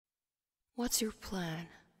What's your plan?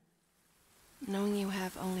 Knowing you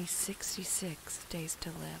have only 66 days to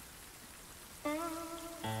live.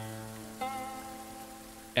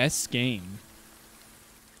 S game.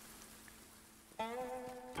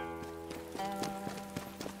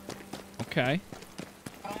 Okay.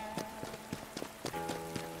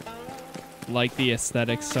 Like the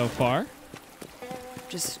aesthetics so far.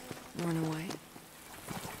 Just run away.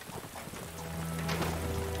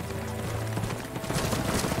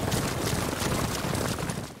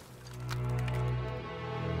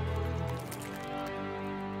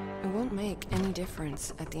 It won't make any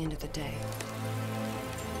difference at the end of the day.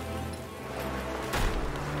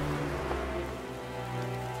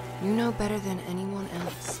 You know better than anyone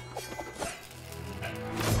else.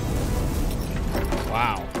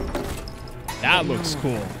 Wow. That looks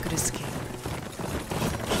cool. Could escape.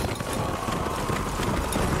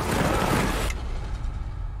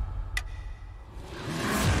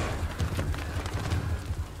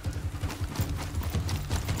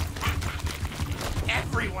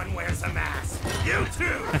 Everyone wears a mask. You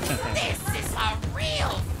too. This is a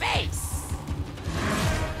real face.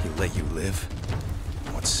 He let you live?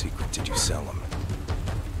 What secret did you sell him?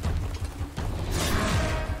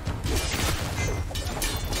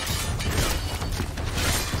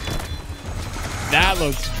 That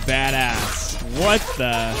looks badass. What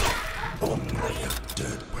the? Only a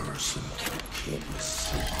dead person keep a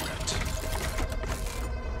secret.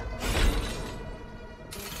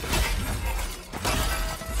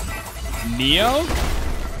 Neo?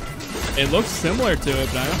 It looks similar to it,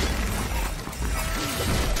 but I don't...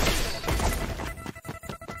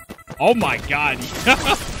 Oh my god.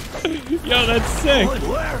 Yo, that's sick.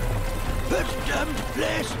 Where? This damn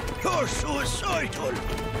place! You're suicidal!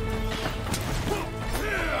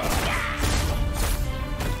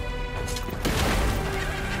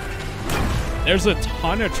 There's a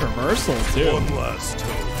ton of traversal, too. One last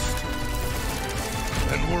toast.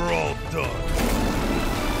 And we're all done.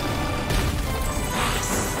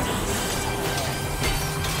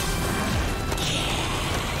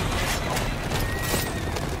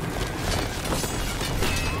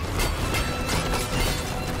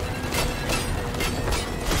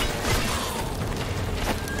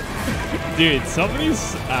 Dude, some of these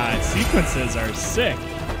sequences are sick.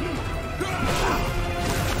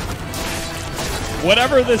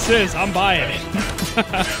 Whatever this is, I'm buying it.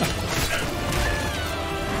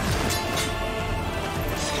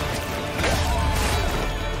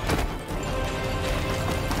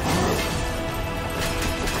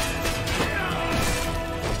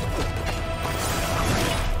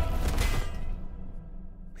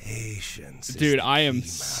 Patience. Dude, I am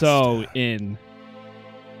so in.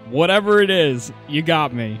 Whatever it is, you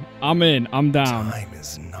got me. I'm in. I'm down. Time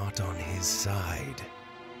is not on his side.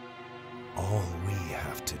 All we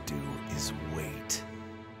have to do is wait.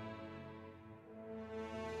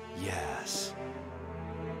 Yes.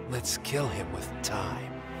 Let's kill him with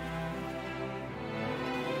time.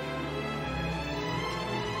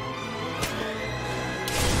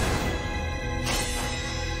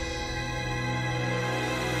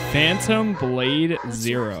 Phantom Blade What's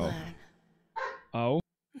Zero. your plan? Oh?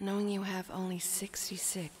 Knowing you have only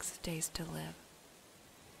 66 days to live.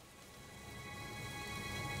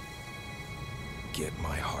 Get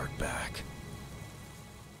my heart back.